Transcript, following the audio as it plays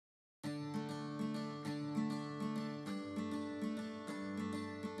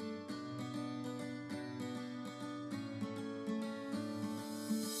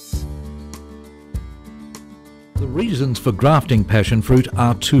reasons for grafting passion fruit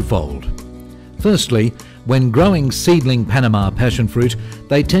are twofold. Firstly, when growing seedling Panama passion fruit,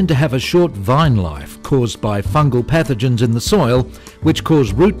 they tend to have a short vine life caused by fungal pathogens in the soil, which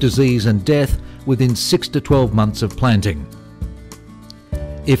cause root disease and death within 6 to 12 months of planting.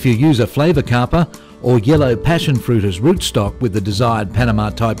 If you use a flavour carper or yellow passion fruit as rootstock with the desired Panama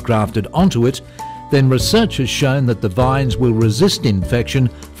type grafted onto it, then research has shown that the vines will resist infection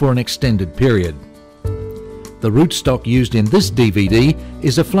for an extended period. The rootstock used in this DVD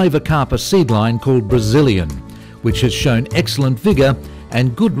is a flavour carper seedline called Brazilian, which has shown excellent vigour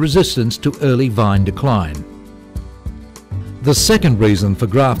and good resistance to early vine decline. The second reason for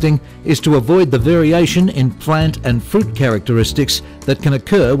grafting is to avoid the variation in plant and fruit characteristics that can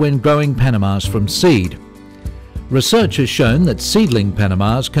occur when growing Panamas from seed. Research has shown that seedling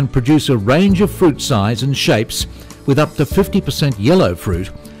Panamas can produce a range of fruit size and shapes with up to 50% yellow fruit,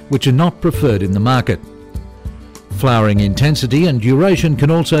 which are not preferred in the market. Flowering intensity and duration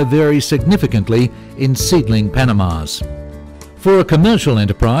can also vary significantly in seedling Panamas. For a commercial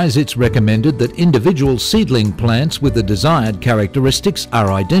enterprise, it's recommended that individual seedling plants with the desired characteristics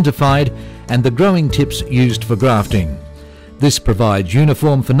are identified and the growing tips used for grafting. This provides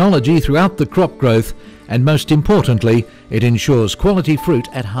uniform phenology throughout the crop growth, and most importantly, it ensures quality fruit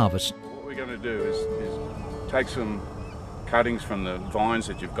at harvest. What we're going to do is take some cuttings from the vines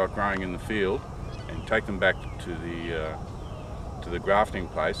that you've got growing in the field and take them back to the grafting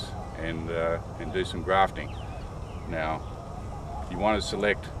place and do some grafting. Now, you want to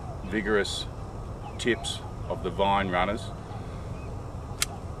select vigorous tips of the vine runners,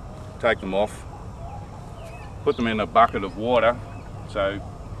 take them off, put them in a bucket of water so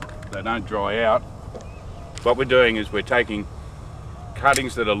they don't dry out. What we're doing is we're taking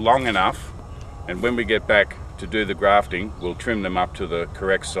cuttings that are long enough, and when we get back to do the grafting, we'll trim them up to the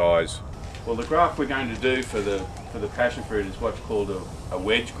correct size. Well, the graft we're going to do for the passion fruit is what's called a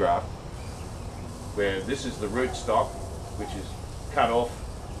wedge graft, where this is the rootstock, which is cut off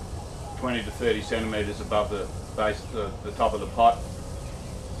 20 to 30 centimetres above the base, the top of the pot,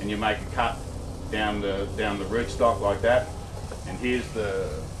 and you make a cut down the rootstock like that. And here's the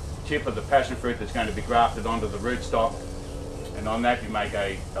tip of the passion fruit that's going to be grafted onto the rootstock, and on that you make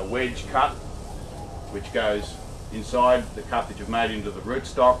a wedge cut, which goes inside the cut that you've made into the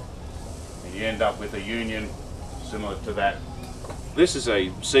rootstock, and you end up with a union similar to that. This is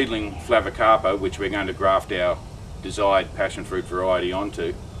a seedling flavour carper which we're going to graft our desired passion fruit variety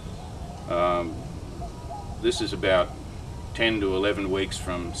onto. This is about 10 to 11 weeks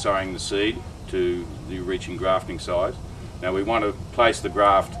from sowing the seed to the reaching grafting size. Now we want to place the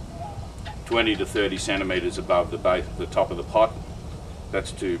graft 20 to 30 centimetres above the base, the top of the pot.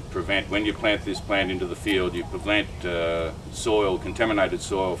 That's to prevent, when you plant this plant into the field, you prevent soil, contaminated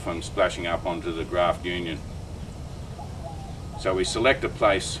soil, from splashing up onto the graft union. So we select a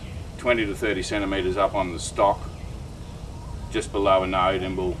place 20 to 30 centimetres up on the stock, just below a node,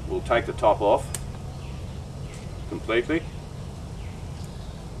 and we'll take the top off completely,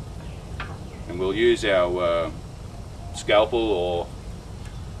 and we'll use our scalpel, or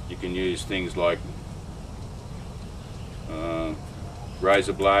you can use things like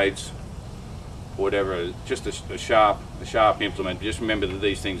razor blades, whatever, just a sharp implement. Just remember that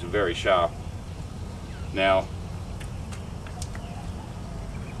these things are very sharp. Now,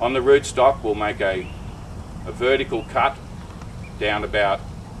 on the rootstock we'll make a vertical cut down about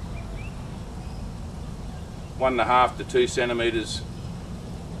 1.5 to 2 centimetres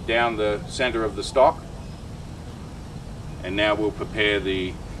down the centre of the stock, and now we'll prepare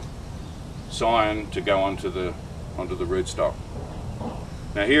the scion to go onto the rootstock.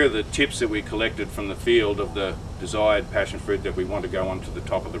 Now here are the tips that we collected from the field of the desired passion fruit that we want to go onto the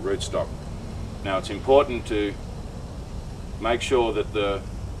top of the rootstock. Now it's important to make sure that the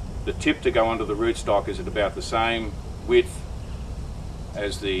tip to go onto the rootstock is at about the same width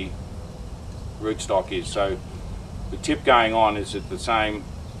as the rootstock is. So the tip going on is at the same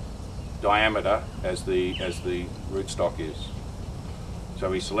diameter as the rootstock is. So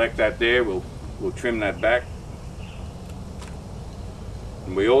we select that there, we'll trim that back.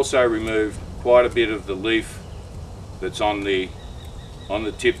 And we also remove quite a bit of the leaf that's on the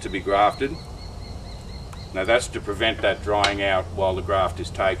tip to be grafted. Now that's to prevent that drying out while the graft is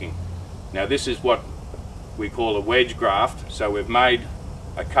taking. Now this is what we call a wedge graft. So we've made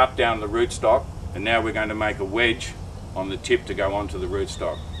a cut down the rootstock, and now we're going to make a wedge on the tip to go onto the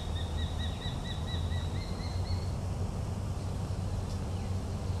rootstock.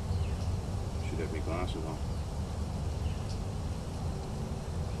 Should have my glasses on.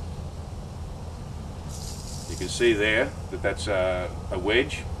 You can see there that that's a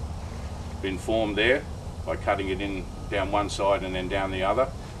wedge been formed there. by cutting it in down one side and then down the other.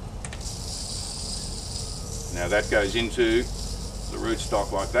 Now that goes into the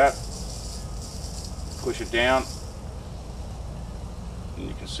rootstock like that. Push it down, and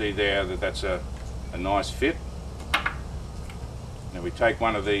you can see there that that's a nice fit. Now we take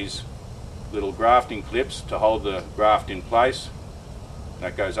one of these little grafting clips to hold the graft in place.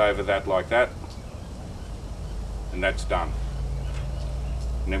 That goes over that like that, and that's done.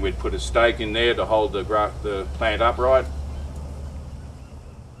 And then we'd put a stake in there to hold the plant upright.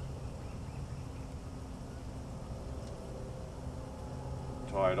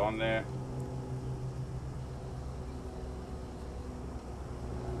 Tie it on there.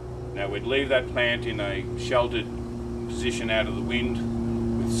 Now we'd leave that plant in a sheltered position out of the wind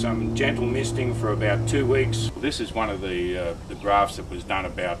with some gentle misting for about 2 weeks. This is one of the grafts that was done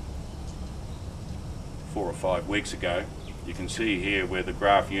about 4 or 5 weeks ago. You can see here where the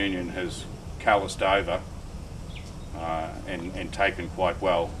graft union has calloused over and taken quite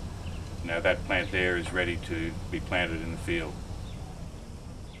well. Now that plant there is ready to be planted in the field.